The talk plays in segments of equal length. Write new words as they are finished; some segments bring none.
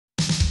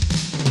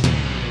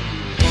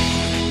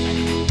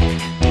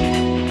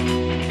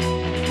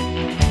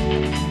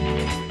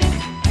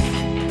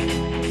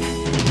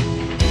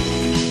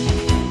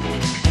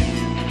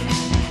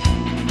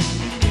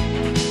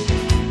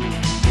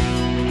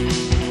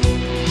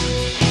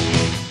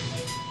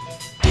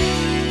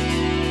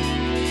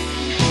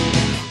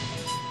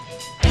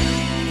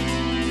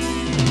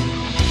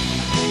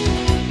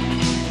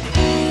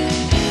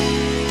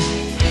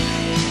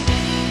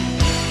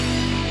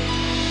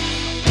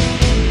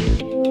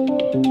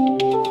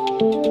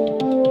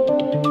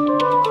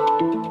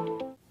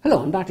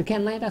Hello, I'm Dr.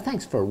 Ken Landau.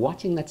 Thanks for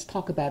watching. Let's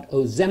talk about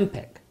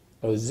Ozempic.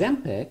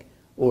 Ozempic,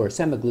 or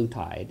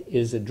semaglutide,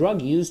 is a drug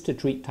used to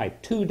treat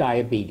type 2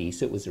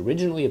 diabetes. It was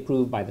originally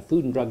approved by the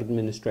Food and Drug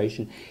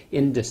Administration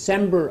in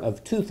December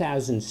of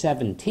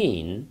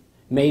 2017,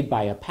 made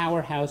by a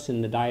powerhouse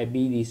in the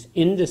diabetes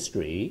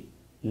industry,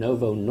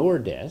 Novo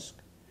Nordisk.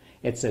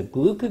 It's a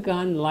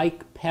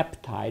glucagon-like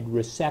peptide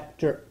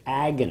receptor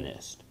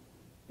agonist.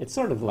 It's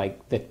sort of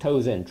like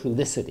Victoza and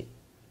Trulicity.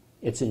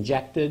 It's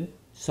injected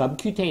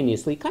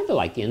subcutaneously, kind of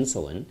like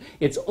insulin.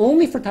 It's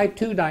only for type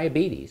 2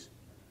 diabetes,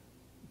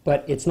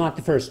 but it's not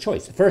the first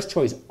choice. The first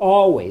choice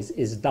always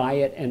is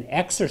diet and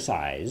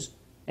exercise,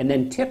 and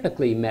then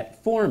typically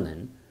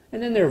metformin,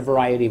 and then there are a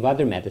variety of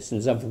other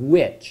medicines, of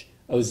which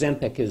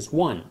Ozempic is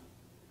one.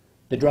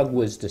 The drug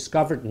was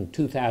discovered in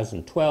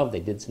 2012. They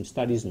did some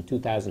studies in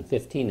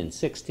 2015 and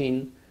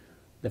 16.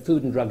 The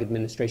Food and Drug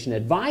Administration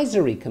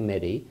Advisory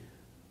Committee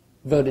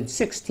voted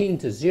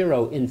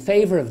 16-0 in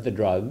favor of the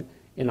drug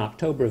in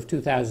October of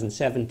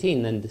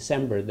 2017. Then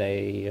December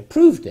they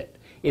approved it.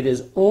 It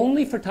is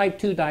only for type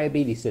 2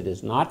 diabetes. It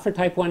is not for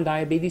type 1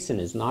 diabetes, and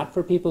is not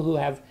for people who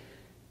have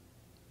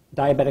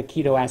diabetic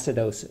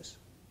ketoacidosis.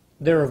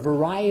 There are a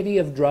variety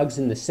of drugs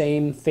in the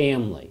same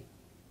family.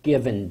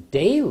 Given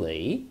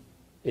daily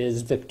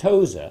is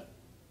Victoza.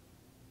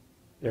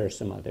 There are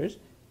some others.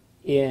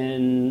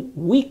 In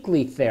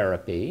weekly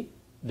therapy,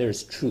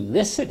 there's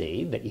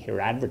Trulicity, that you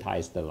hear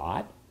advertised a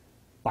lot,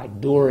 by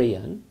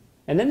Dorian.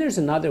 And then there's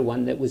another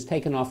one that was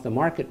taken off the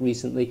market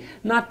recently,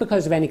 not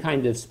because of any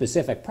kind of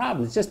specific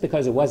problems, just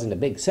because it wasn't a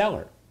big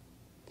seller.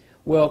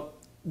 Well,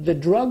 the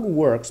drug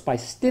works by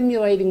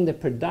stimulating the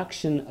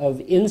production of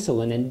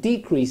insulin and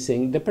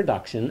decreasing the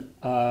production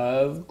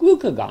of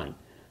glucagon.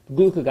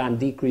 Glucagon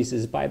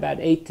decreases by about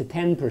 8 to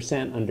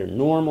 10% under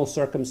normal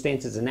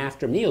circumstances, and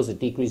after meals it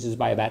decreases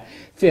by about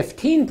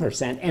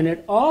 15%. And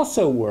it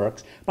also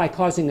works by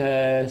causing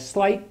a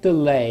slight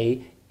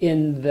delay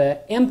in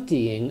the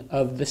emptying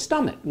of the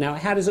stomach. Now,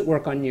 how does it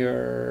work on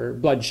your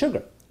blood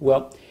sugar?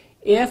 Well,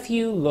 if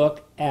you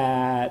look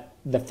at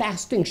the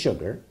fasting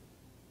sugar,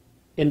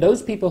 in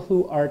those people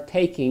who are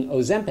taking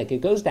Ozempic, it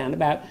goes down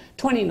about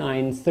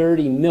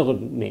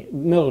 29-30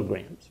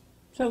 milligrams.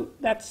 So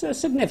that's a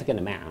significant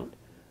amount.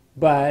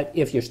 But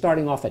if you're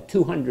starting off at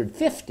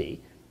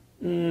 250,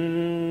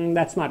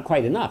 that's not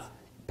quite enough.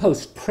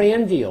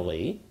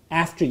 Postprandially,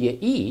 after you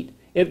eat,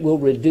 it will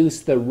reduce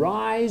the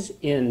rise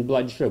in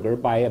blood sugar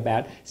by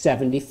about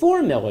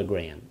 74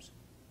 milligrams.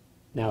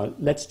 Now,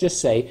 let's just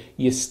say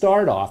you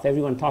start off,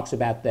 everyone talks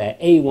about the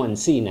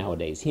A1C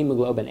nowadays,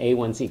 hemoglobin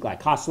A1C,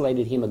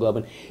 glycosylated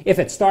hemoglobin. If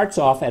it starts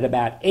off at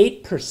about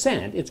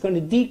 8%, it's going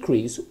to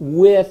decrease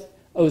with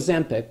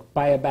Ozempic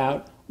by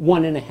about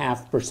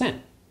 1.5%.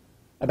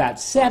 About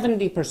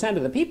 70%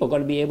 of the people are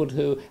going to be able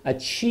to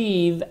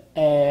achieve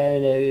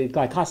a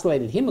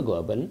glycosylated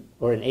hemoglobin,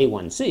 or an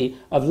A1C,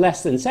 of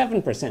less than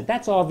 7%.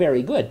 That's all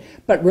very good.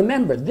 But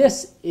remember,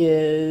 this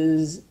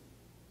is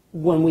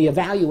when we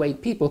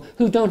evaluate people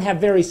who don't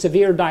have very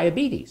severe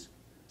diabetes.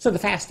 So the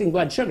fasting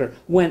blood sugar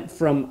went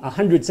from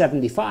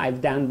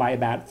 175 down by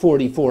about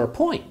 44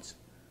 points.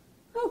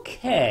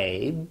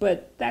 Okay,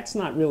 but that's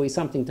not really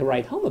something to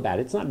write home about.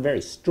 It's not a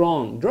very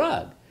strong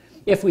drug.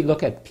 If we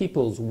look at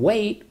people's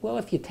weight, well,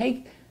 if you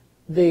take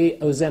the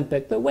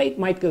Ozempic, the weight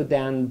might go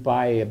down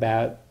by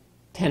about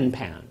 10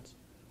 pounds.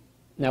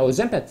 Now,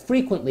 Ozempic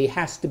frequently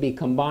has to be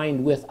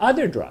combined with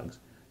other drugs,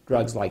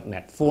 drugs like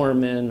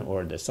metformin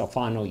or the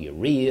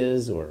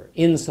sulfonylureas or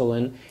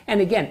insulin. And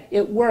again,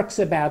 it works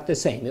about the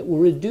same. It will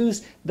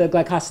reduce the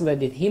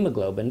glycosylated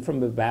hemoglobin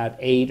from about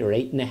 8 or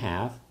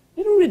 8.5.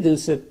 It'll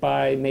reduce it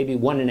by maybe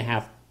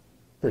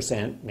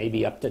 1.5%,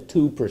 maybe up to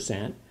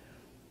 2%.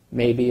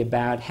 Maybe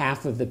about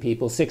half of the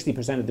people,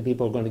 60% of the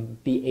people, are going to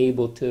be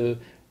able to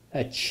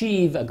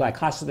achieve a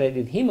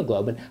glycosylated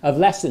hemoglobin of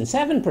less than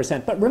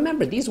 7%. But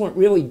remember, these weren't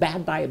really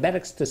bad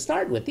diabetics to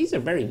start with. These are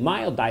very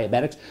mild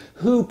diabetics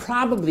who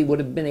probably would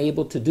have been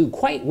able to do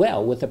quite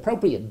well with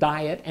appropriate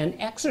diet and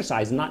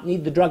exercise and not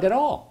need the drug at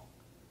all.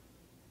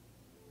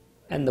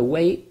 And the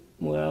weight,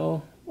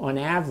 well, on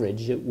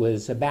average, it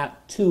was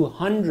about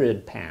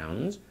 200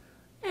 pounds,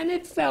 and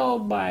it fell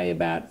by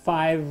about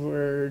 5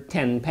 or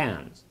 10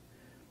 pounds.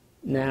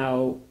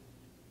 Now,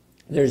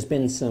 there's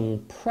been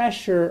some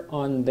pressure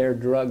on their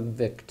drug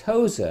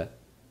Victoza.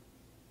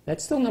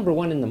 That's still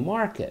 #1 in the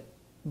market,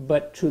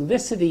 but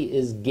Trulicity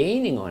is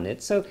gaining on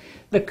it. So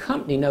the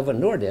company, Novo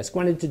Nordisk,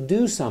 wanted to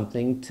do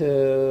something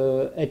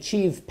to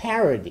achieve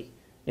parity.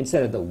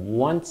 Instead of the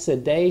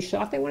once-a-day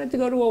shot, they wanted to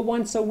go to a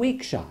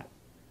once-a-week shot.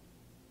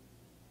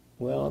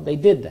 Well, they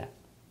did that.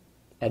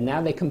 And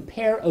now they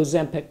compare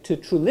Ozempic to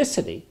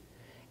Trulicity,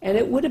 and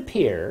it would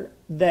appear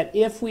that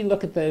if we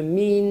look at the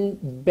mean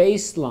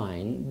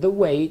baseline, the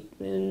weight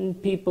in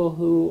people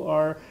who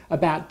are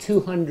about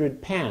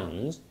 200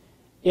 pounds,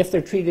 if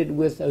they're treated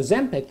with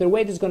Ozempic, their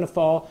weight is going to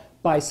fall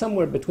by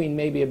somewhere between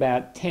maybe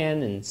about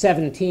 10 and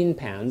 17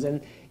 pounds.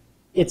 And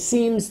it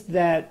seems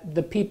that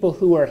the people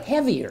who are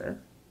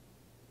heavier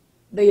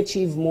they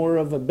achieve more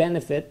of a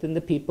benefit than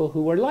the people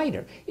who are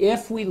lighter.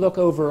 If we look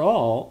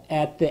overall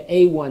at the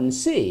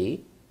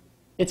A1C,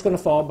 it's going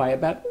to fall by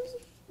about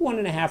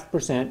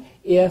 1.5%.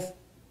 If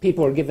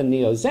people are given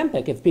the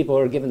Ozempic, if people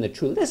are given the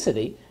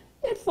Trulicity,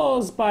 it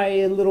falls by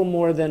a little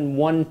more than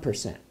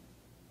 1%.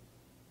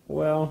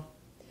 Well,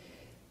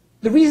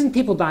 the reason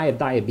people die of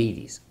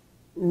diabetes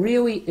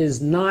really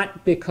is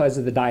not because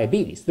of the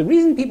diabetes. The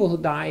reason people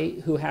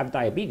who have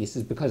diabetes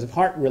is because of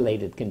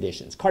heart-related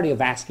conditions,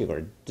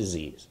 cardiovascular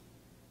disease.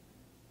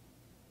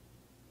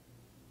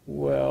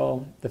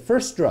 Well, the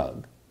first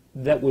drug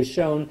that was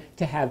shown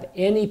to have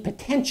any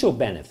potential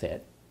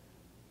benefit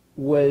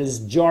was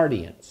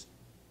Jardiance.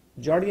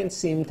 Jardiance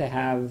seemed to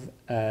have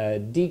a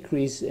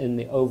decrease in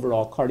the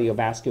overall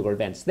cardiovascular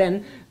events.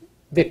 Then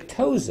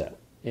Victoza,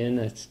 in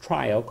a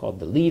trial called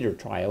the LEADER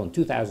trial in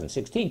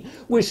 2016,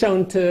 was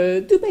shown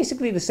to do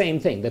basically the same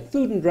thing. The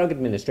Food and Drug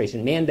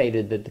Administration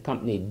mandated that the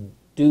company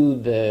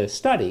do the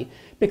study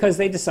because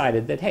they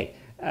decided that, hey,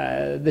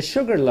 the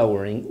sugar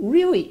lowering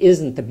really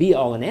isn't the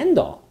be-all and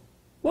end-all.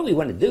 What we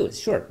want to do is,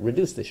 sure,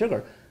 reduce the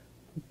sugar,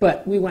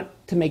 but we want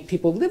to make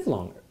people live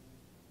longer.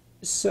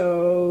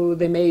 So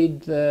they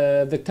made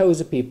the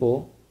Victoza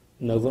people,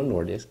 Novo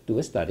Nordisk, do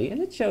a study,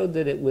 and it showed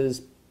that it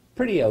was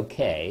pretty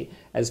okay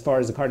as far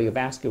as the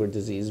cardiovascular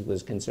disease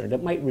was concerned.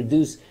 It might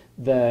reduce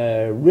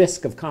the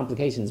risk of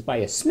complications by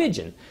a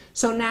smidgen.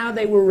 So now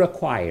they were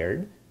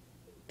required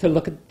to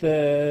look at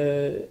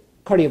the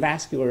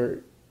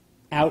cardiovascular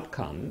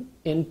outcome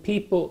in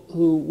people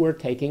who were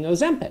taking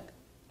Ozempic.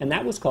 And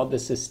that was called the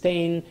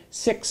SUSTAIN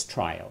 6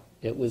 trial.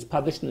 It was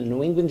published in the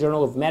New England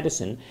Journal of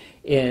Medicine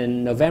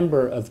in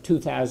November of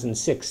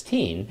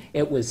 2016.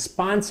 It was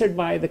sponsored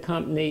by the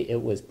company.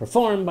 It was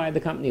performed by the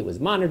company. It was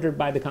monitored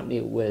by the company.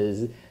 It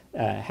was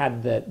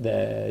had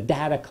the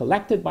data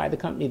collected by the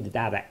company, the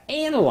data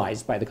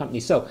analyzed by the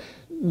company. So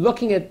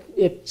looking at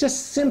it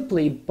just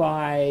simply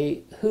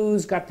by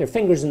who's got their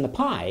fingers in the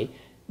pie,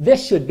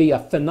 this should be a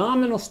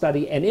phenomenal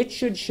study, and it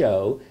should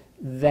show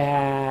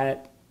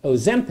that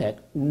Ozempic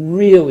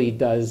really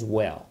does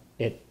well.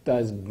 It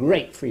does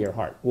great for your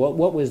heart.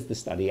 What was the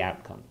study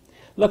outcome?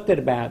 Looked at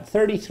about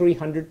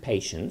 3,300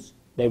 patients.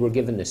 They were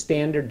given the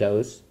standard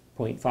dose,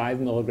 0.5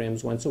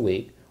 milligrams once a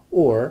week,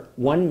 or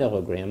 1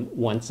 milligram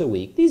once a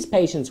week. These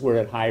patients were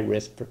at high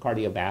risk for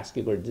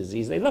cardiovascular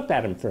disease. They looked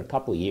at them for a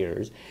couple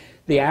years.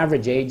 The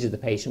average age of the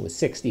patient was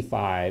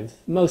 65.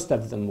 Most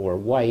of them were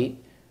white.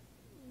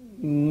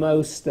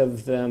 Most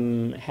of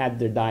them had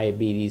their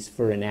diabetes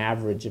for an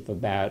average of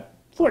about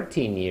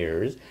 14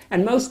 years,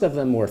 and most of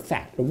them were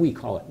fat, or we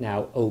call it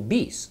now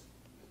obese.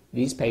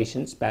 These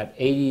patients, about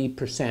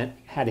 80%,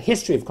 had a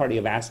history of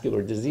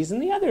cardiovascular disease,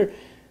 and the other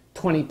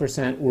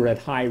 20% were at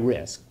high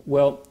risk.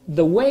 Well,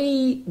 the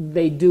way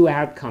they do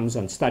outcomes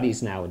on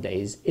studies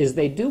nowadays is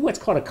they do what's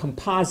called a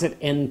composite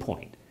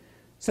endpoint.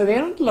 So they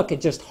don't look at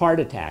just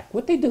heart attack.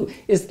 What they do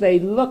is they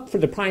look for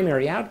the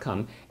primary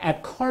outcome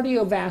at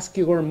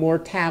cardiovascular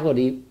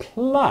mortality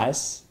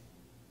plus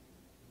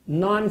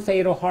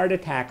non-fatal heart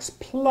attacks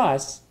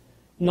plus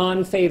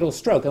non-fatal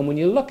stroke. And when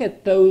you look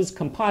at those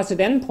composite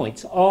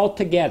endpoints all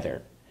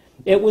together,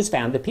 it was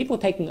found that people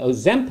taking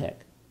Ozempic,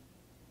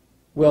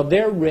 well,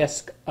 their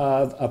risk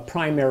of a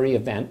primary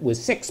event was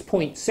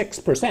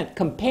 6.6%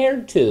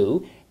 compared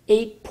to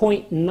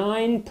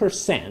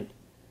 8.9%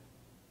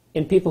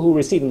 in people who were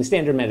receiving the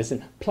standard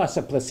medicine plus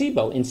a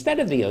placebo instead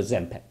of the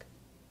Ozempic.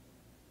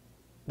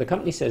 The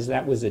company says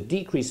that was a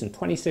decrease in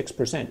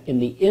 26% in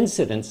the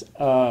incidence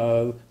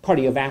of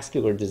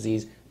cardiovascular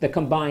disease, the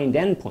combined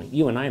endpoint.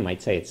 You and I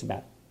might say it's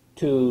about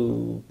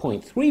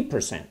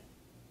 2.3%.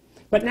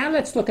 But now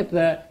let's look at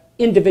the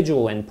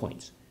individual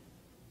endpoints.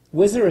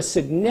 Was there a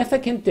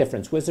significant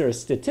difference? Was there a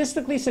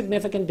statistically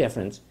significant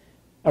difference,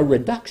 a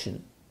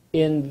reduction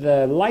in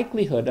the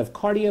likelihood of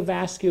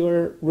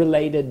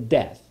cardiovascular-related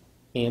death?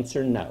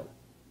 Answer, no.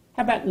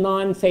 How about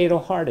non-fatal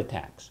heart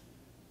attacks?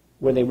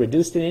 Were they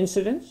reduced in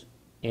incidence?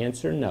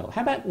 Answer, no.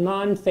 How about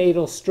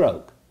non-fatal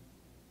stroke?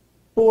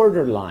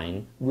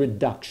 Borderline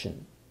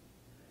reduction.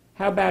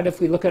 How about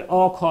if we look at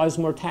all-cause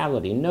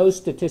mortality? No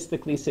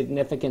statistically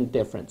significant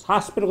difference.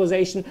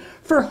 Hospitalization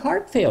for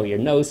heart failure?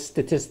 No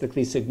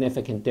statistically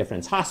significant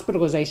difference.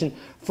 Hospitalization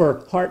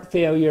for heart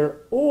failure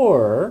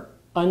or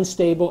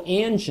unstable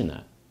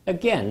angina?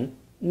 Again,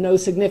 no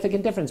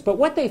significant difference. But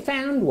what they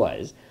found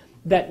was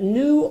that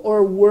new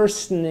or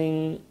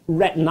worsening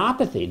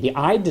retinopathy, the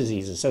eye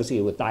disease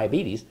associated with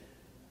diabetes,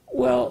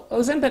 well,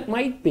 Ozempic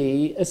might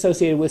be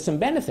associated with some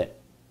benefit.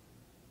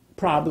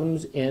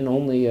 Problems in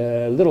only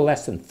a little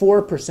less than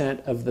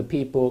 4% of the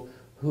people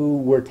who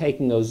were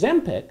taking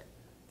Ozempic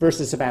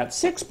versus about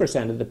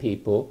 6% of the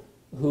people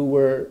who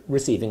were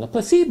receiving a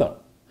placebo.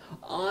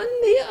 On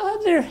the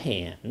other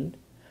hand,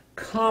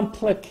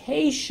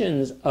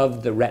 complications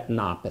of the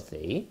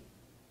retinopathy,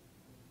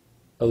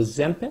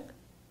 Ozempic,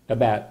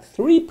 about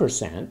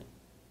 3%,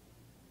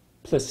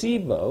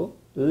 placebo,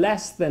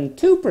 less than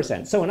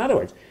 2%. So in other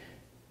words,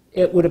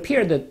 it would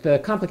appear that the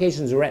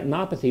complications of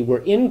retinopathy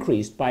were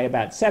increased by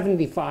about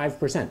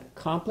 75%.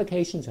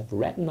 Complications of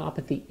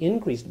retinopathy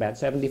increased about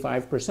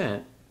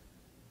 75%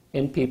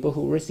 in people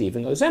who were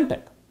receiving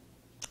Ozempic.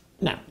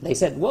 Now, they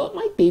said, well, it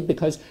might be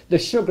because the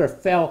sugar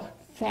fell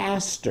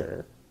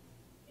faster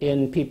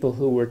in people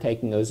who were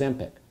taking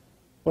Ozempic.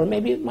 Or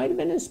maybe it might have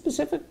been a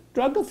specific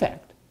drug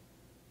effect.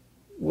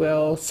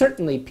 Well,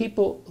 certainly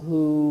people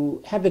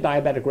who had the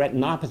diabetic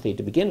retinopathy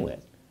to begin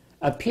with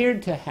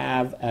appeared to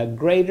have a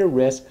greater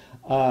risk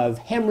of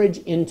hemorrhage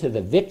into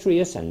the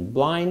vitreous and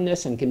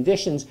blindness and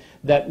conditions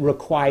that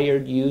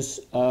required use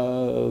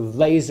of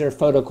laser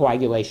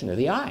photocoagulation of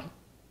the eye.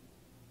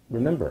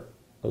 Remember,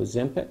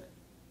 Ozempic,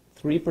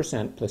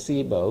 3%,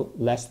 placebo,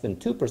 less than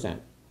 2%,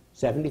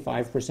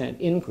 75%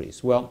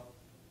 increase. Well,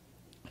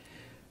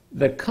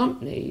 the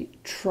company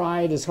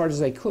tried as hard as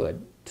they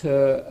could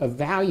to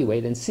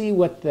evaluate and see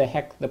what the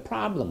heck the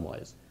problem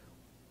was.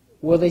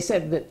 Well, they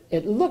said that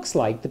it looks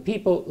like the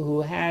people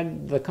who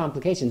had the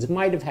complications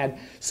might have had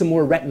some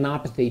more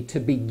retinopathy to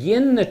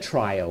begin the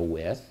trial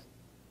with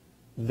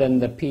than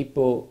the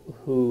people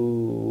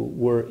who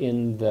were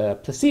in the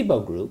placebo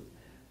group.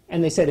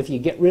 And they said if you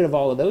get rid of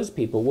all of those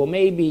people, well,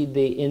 maybe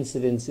the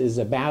incidence is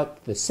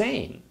about the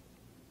same.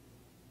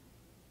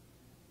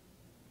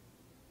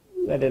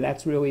 Whether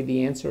that's really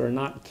the answer or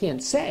not,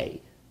 can't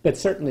say. But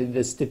certainly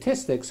the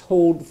statistics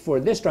hold for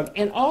this drug.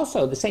 And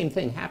also the same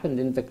thing happened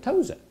in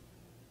Victoza.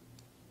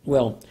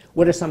 Well,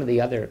 what are some of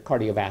the other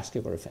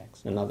cardiovascular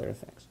effects and other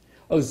effects?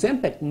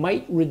 Ozempic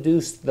might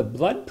reduce the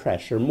blood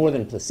pressure more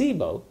than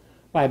placebo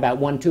by about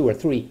 1, 2, or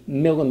 3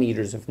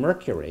 millimeters of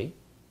mercury.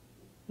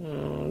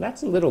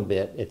 That's a little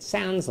bit, it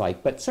sounds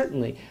like, but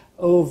certainly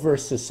over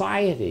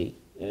society,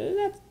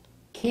 that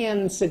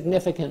can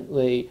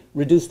significantly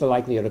reduce the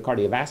likelihood of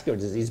cardiovascular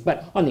disease.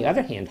 But on the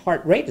other hand,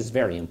 heart rate is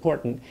very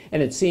important,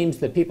 and it seems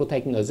that people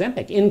taking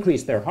Ozempic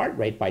increase their heart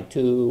rate by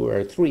 2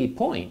 or 3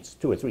 points,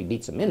 2 or 3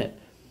 beats a minute.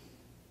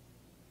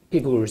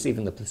 People who were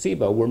receiving the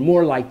placebo were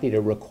more likely to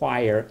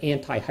require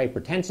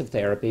antihypertensive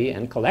therapy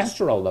and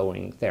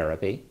cholesterol-lowering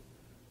therapy.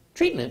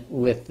 Treatment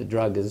with the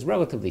drug is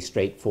relatively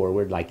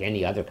straightforward, like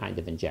any other kind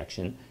of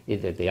injection,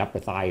 either the upper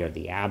thigh or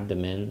the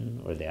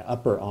abdomen or the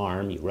upper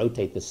arm. You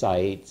rotate the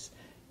sites.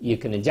 You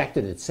can inject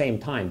it at the same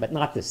time, but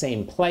not the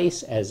same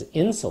place as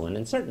insulin.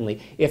 And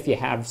certainly, if you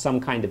have some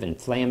kind of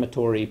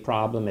inflammatory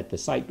problem at the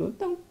site,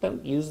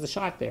 don't use the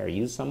shot there.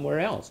 Use somewhere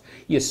else.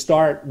 You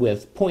start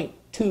with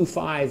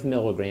 0.25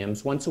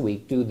 milligrams once a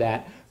week. Do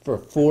that for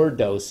 4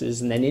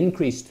 doses, and then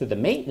increase to the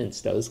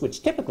maintenance dose,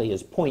 which typically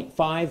is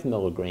 0.5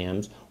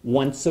 milligrams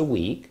once a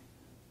week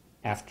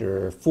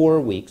after 4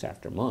 weeks,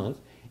 after a month.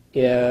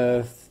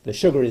 If the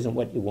sugar isn't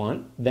what you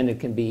want, then it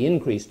can be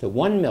increased to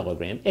 1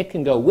 milligram. It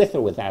can go with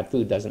or without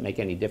food, doesn't make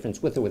any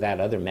difference. With or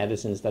without other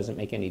medicines, doesn't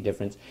make any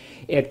difference.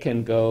 It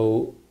can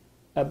go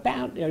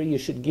about, or you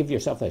should give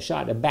yourself a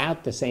shot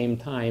about the same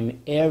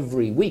time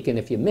every week. And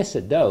if you miss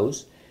a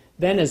dose,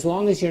 then as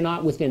long as you're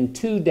not within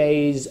 2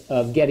 days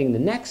of getting the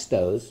next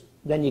dose,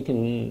 then you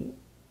can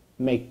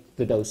make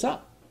the dose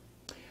up.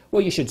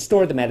 Well, you should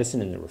store the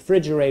medicine in the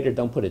refrigerator.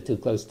 Don't put it too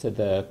close to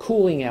the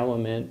cooling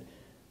element.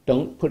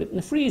 Don't put it in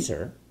the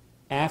freezer.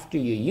 After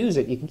you use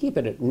it, you can keep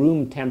it at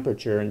room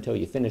temperature until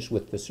you finish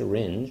with the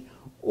syringe,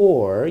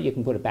 or you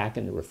can put it back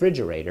in the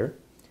refrigerator.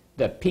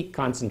 The peak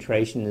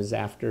concentration is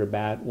after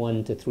about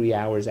 1 to 3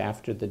 hours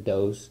after the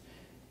dose.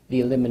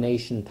 The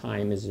elimination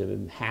time is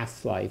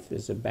half-life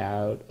is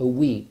about a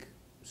week.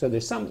 So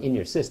there's some in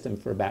your system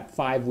for about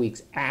 5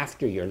 weeks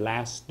after your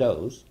last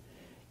dose.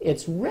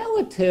 It's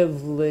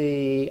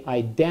relatively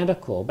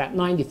identical, about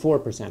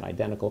 94%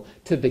 identical,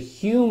 to the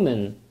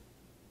human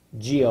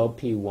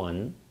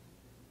GLP-1.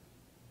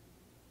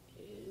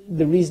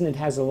 The reason it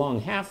has a long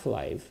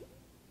half-life,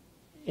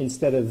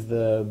 instead of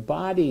the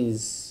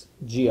body's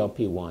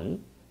GLP-1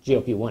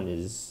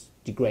 is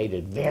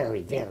degraded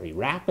very, very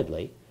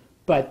rapidly,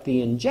 but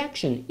the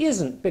injection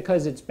isn't,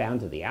 because it's bound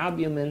to the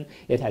albumin.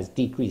 It has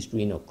decreased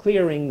renal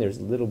clearing. There's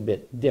a little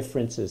bit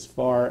difference as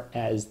far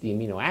as the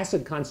amino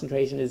acid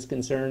concentration is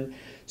concerned.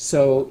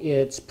 So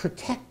it's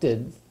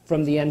protected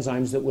from the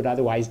enzymes that would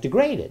otherwise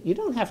degrade it. You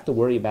don't have to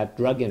worry about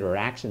drug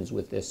interactions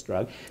with this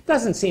drug. It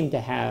doesn't seem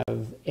to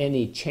have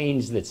any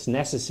change that's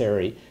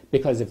necessary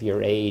because of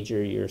your age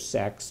or your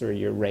sex or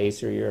your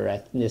race or your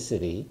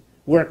ethnicity.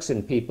 Works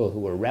in people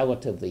who are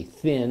relatively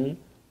thin,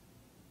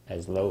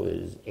 as low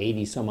as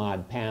 80 some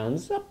odd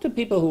pounds, up to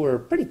people who are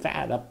pretty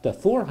fat, up to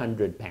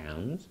 400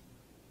 pounds.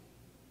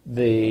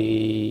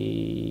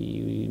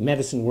 The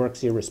medicine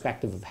works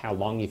irrespective of how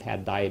long you've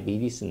had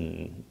diabetes,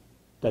 and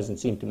doesn't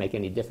seem to make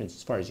any difference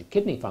as far as your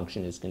kidney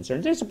function is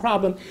concerned. There's a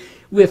problem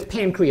with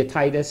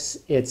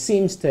pancreatitis. It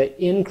seems to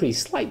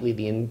increase slightly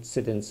the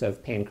incidence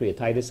of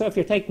pancreatitis. So if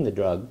you're taking the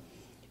drug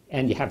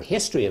and you have a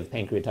history of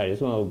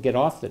pancreatitis, well, get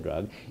off the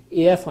drug.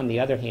 If, on the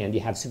other hand, you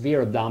have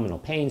severe abdominal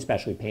pain,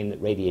 especially pain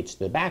that radiates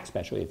to the back,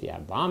 especially if you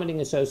have vomiting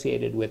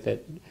associated with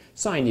it,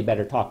 sign you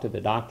better talk to the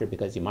doctor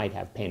because you might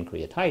have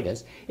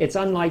pancreatitis. It's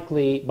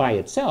unlikely by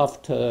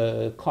itself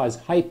to cause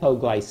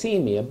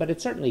hypoglycemia, but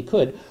it certainly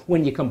could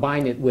when you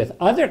combine it with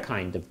other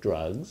kind of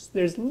drugs.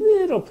 There's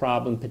little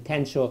problem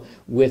potential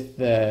with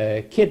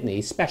the kidney,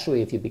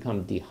 especially if you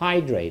become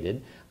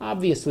dehydrated.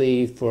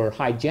 Obviously, for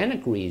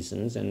hygienic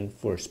reasons and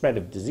for spread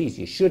of disease,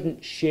 you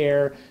shouldn't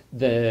share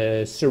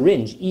the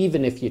syringe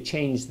even if you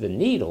change the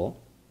needle.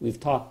 We've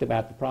talked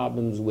about the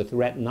problems with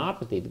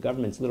retinopathy. The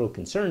government's a little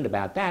concerned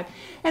about that.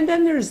 And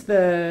then there's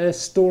the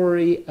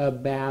story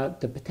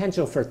about the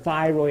potential for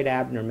thyroid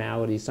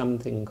abnormalities,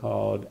 something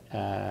called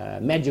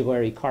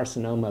medullary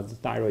carcinoma of the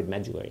thyroid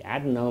medullary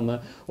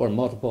adenoma, or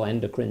multiple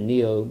endocrine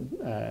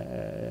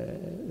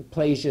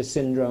neoplasia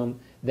syndrome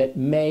that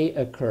may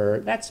occur.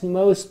 That's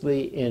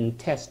mostly in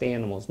test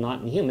animals,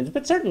 not in humans,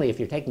 but certainly if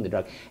you're taking the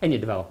drug and you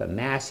develop a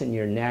mass in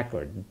your neck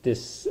or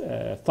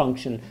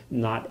dysfunction,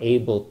 not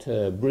able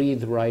to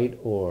breathe right,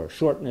 or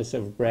shortness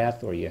of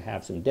breath, or you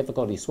have some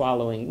difficulty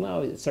swallowing,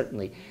 well,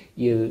 certainly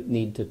you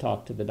need to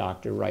talk to the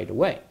doctor right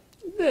away.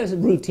 The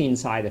routine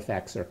side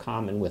effects are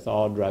common with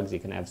all drugs. You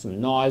can have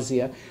some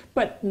nausea,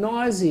 but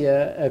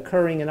nausea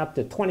occurring in up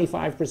to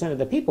 25% of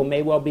the people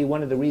may well be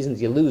one of the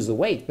reasons you lose the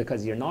weight,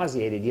 because you're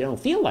nauseated, you don't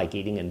feel like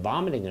eating, and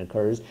vomiting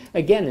occurs,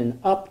 again, in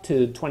up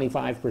to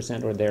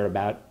 25% or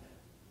thereabout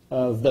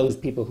of those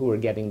people who are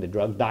getting the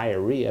drug.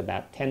 Diarrhea,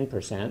 about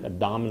 10%,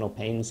 abdominal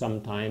pain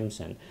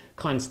sometimes, and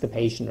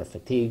constipation or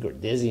fatigue or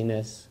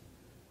dizziness.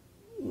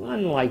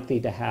 Unlikely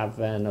to have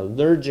an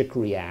allergic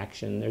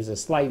reaction. There's a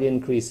slight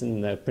increase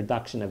in the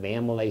production of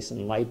amylase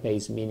and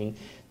lipase, meaning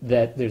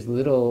that there's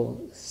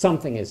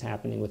something is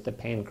happening with the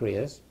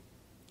pancreas.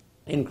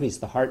 Increase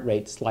the heart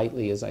rate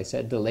slightly, as I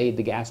said, delayed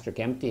the gastric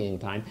emptying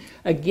time.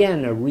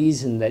 Again, a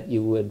reason that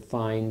you would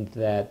find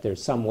that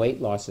there's some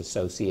weight loss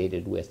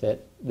associated with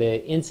it.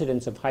 The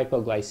incidence of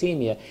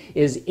hypoglycemia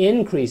is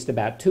increased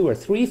about 2- or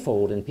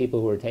 3-fold in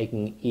people who are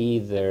taking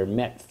either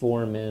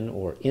metformin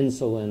or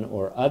insulin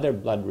or other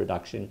blood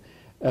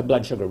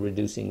sugar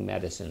reducing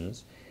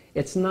medicines.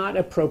 It's not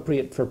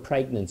appropriate for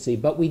pregnancy,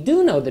 but we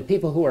do know that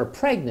people who are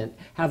pregnant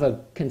have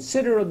a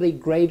considerably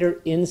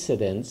greater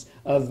incidence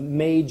of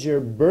major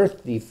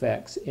birth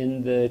defects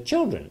in the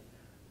children.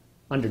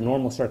 Under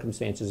normal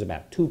circumstances,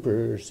 about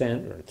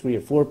 2% or 3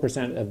 or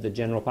 4% of the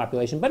general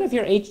population. But if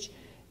your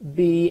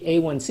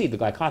HbA1c, the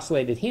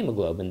glycosylated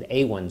hemoglobin, the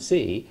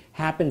A1C,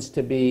 happens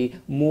to be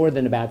more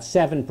than about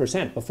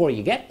 7% before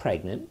you get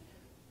pregnant,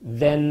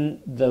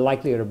 then the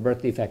likelihood of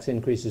birth defects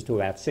increases to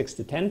about 6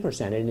 to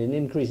 10%, and it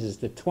increases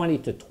to 20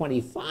 to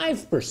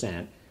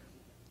 25%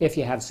 if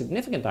you have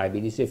significant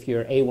diabetes, if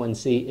your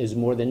A1C is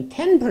more than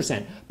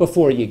 10%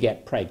 before you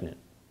get pregnant.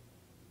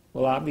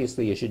 Well,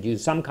 obviously you should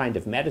use some kind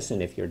of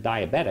medicine if you're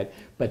diabetic,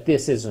 but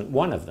this isn't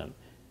one of them.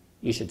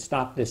 You should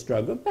stop this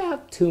drug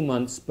about 2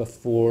 months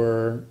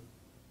before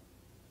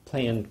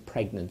planned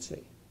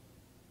pregnancy.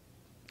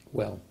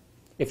 Well,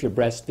 if you're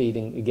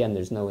breastfeeding, again,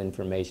 there's no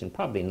information,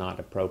 probably not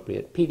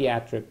appropriate.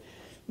 Pediatric,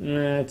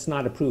 it's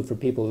not approved for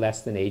people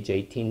less than age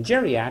 18.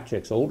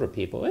 Geriatrics, older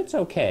people, it's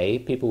okay.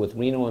 People with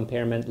renal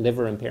impairment,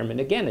 liver impairment,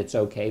 again, it's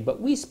okay.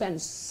 But we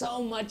spend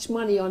so much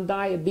money on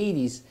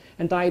diabetes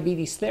and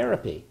diabetes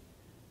therapy.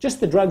 Just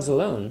the drugs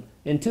alone,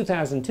 in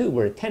 2002,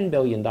 were at $10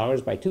 billion.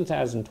 By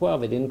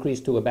 2012, it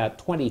increased to about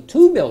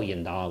 $22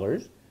 billion.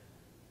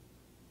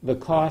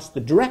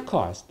 The direct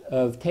cost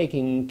of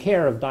taking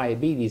care of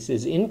diabetes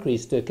is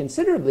increased to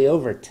considerably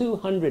over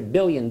 $200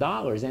 billion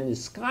and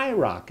is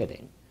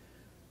skyrocketing.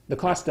 The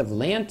cost of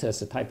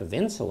Lantus, a type of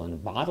insulin, a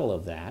bottle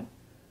of that,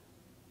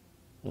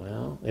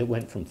 well, it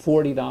went from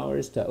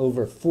 $40 to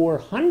over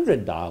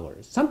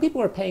 $400. Some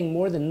people are paying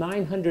more than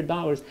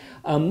 $900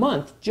 a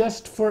month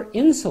just for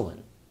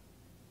insulin.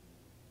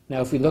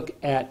 Now, if we look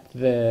at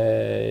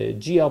the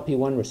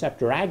GLP-1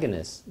 receptor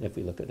agonists, if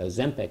we look at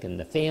Ozempic and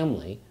the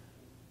family,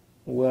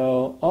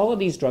 well, all of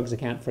these drugs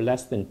account for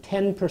less than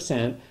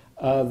 10%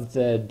 of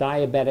the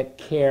diabetic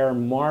care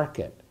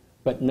market.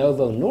 But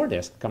Novo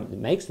Nordisk, the company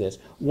that makes this,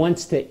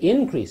 wants to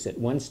increase it,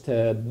 wants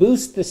to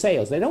boost the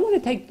sales. They don't want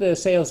to take the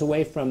sales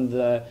away from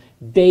the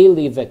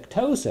daily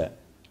Victoza.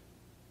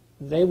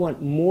 They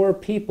want more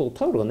people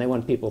total, and they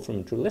want people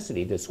from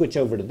Trulicity to switch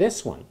over to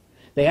this one.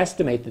 They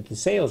estimate that the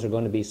sales are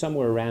going to be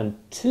somewhere around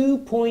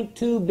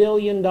 $2.2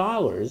 billion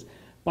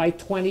by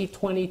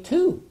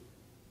 2022.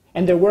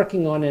 And they're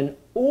working on an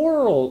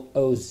oral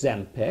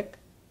Ozempic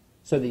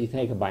so that you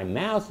take it by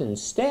mouth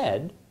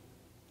instead.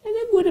 And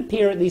it would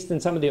appear, at least in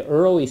some of the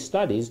early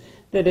studies,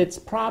 that it's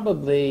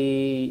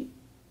probably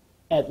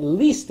at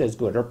least as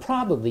good or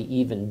probably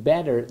even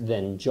better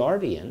than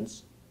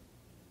Jardiance.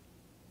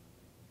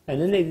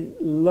 And then they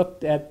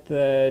looked at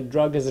the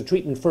drug as a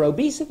treatment for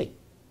obesity.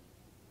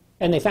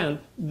 And they found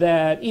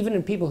that even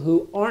in people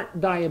who aren't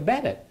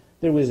diabetic,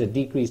 there was a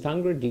decreased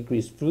hunger,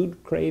 decreased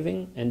food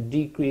craving, and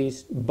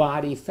decreased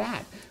body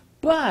fat.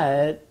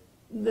 But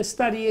the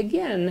study,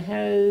 again,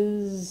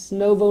 has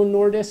Novo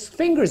Nordisk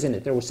fingers in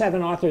it. There were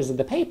 7 authors of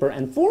the paper,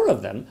 and 4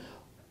 of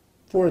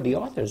the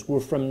authors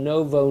were from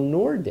Novo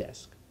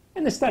Nordisk.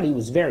 And the study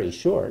was very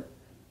short.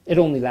 It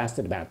only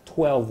lasted about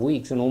 12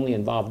 weeks and only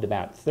involved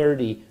about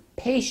 30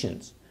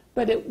 patients.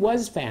 But it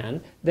was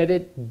found that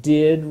it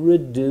did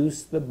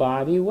reduce the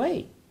body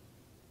weight.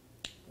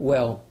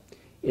 Well,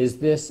 is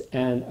this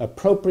an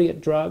appropriate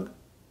drug?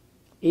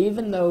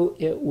 Even though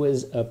it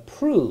was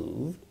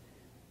approved,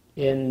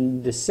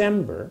 in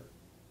December,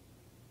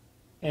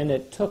 and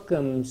it took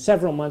them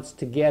several months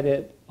to get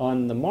it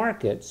on the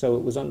market, so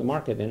it was on the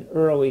market in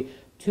early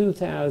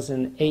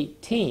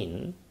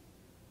 2018,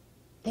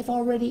 they've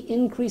already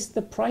increased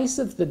the price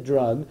of the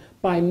drug.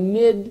 By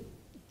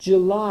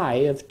mid-July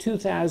of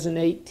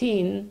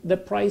 2018, the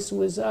price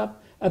was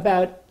up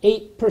about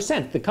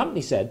 8%. The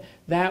company said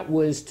that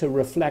was to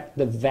reflect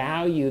the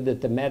value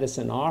that the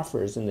medicine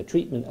offers in the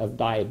treatment of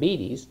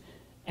diabetes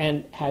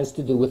and has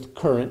to do with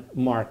current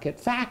market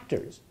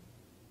factors.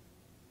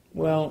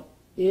 Well,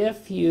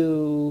 if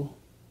you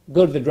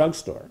go to the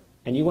drugstore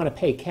and you want to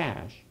pay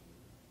cash,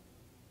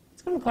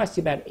 it's going to cost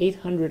you about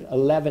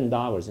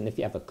 $811. And if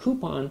you have a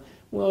coupon,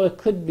 well, it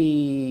could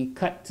be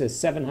cut to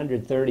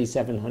 $730,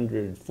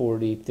 $740,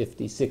 $50,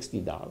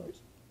 $60.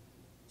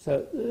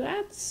 So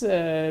that's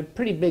a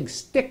pretty big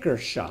sticker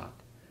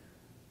shock.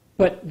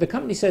 But the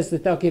company says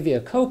that they'll give you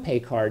a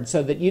copay card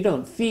so that you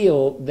don't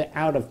feel the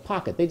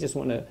out-of-pocket. They just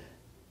want to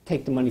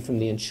take the money from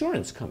the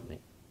insurance company.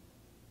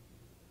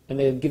 And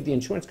they give the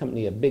insurance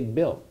company a big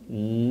bill.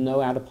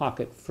 No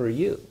out-of-pocket for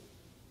you.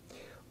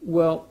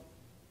 Well,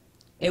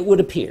 it would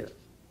appear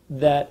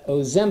that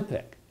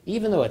Ozempic,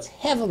 even though it's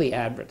heavily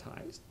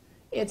advertised,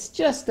 it's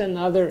just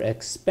another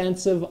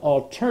expensive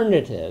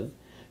alternative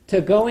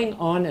to going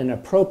on an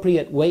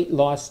appropriate weight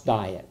loss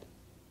diet.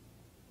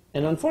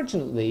 And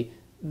unfortunately,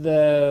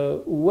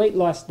 the weight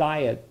loss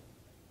diet,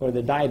 or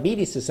the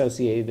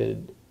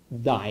diabetes-associated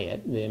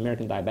diet, the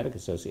American Diabetic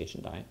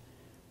Association diet,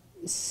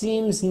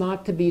 seems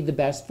not to be the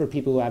best for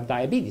people who have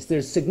diabetes.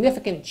 There's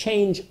significant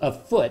change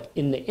afoot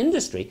in the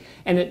industry,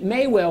 and it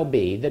may well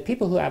be that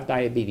people who have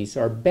diabetes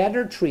are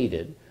better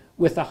treated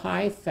with a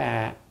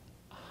high-fat,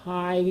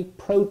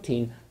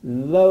 high-protein,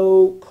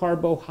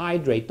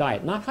 low-carbohydrate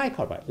diet. Not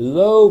high-carbohydrate,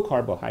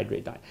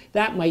 low-carbohydrate diet.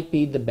 That might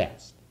be the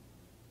best.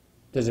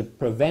 Does it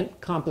prevent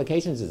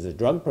complications? Does the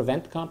drug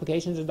prevent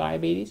complications of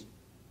diabetes?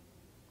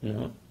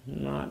 No,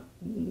 not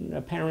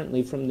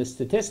apparently from the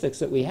statistics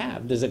that we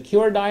have. Does it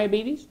cure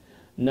diabetes?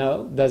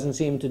 No, doesn't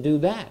seem to do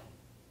that.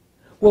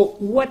 Well,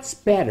 what's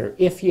better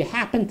if you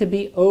happen to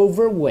be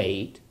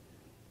overweight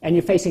and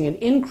you're facing an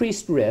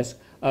increased risk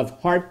of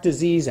heart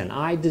disease and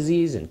eye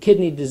disease and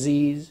kidney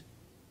disease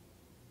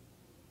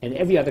and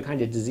every other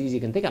kind of disease you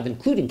can think of,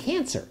 including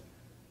cancer?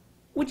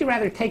 Would you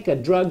rather take a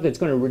drug that's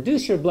going to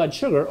reduce your blood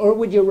sugar, or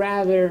would you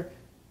rather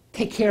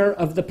take care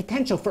of the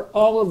potential for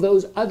all of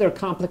those other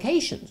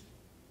complications?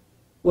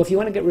 Well, if you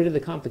want to get rid of the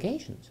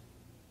complications,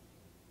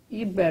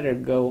 you better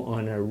go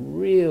on a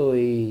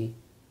really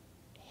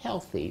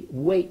healthy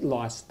weight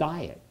loss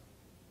diet.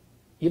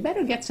 You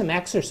better get some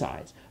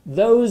exercise.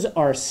 Those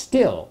are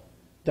still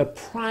the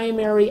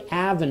primary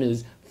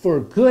avenues for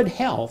good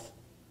health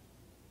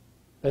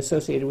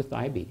associated with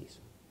diabetes.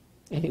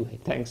 Anyway,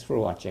 thanks for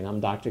watching. I'm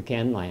Dr.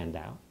 Ken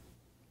Landau.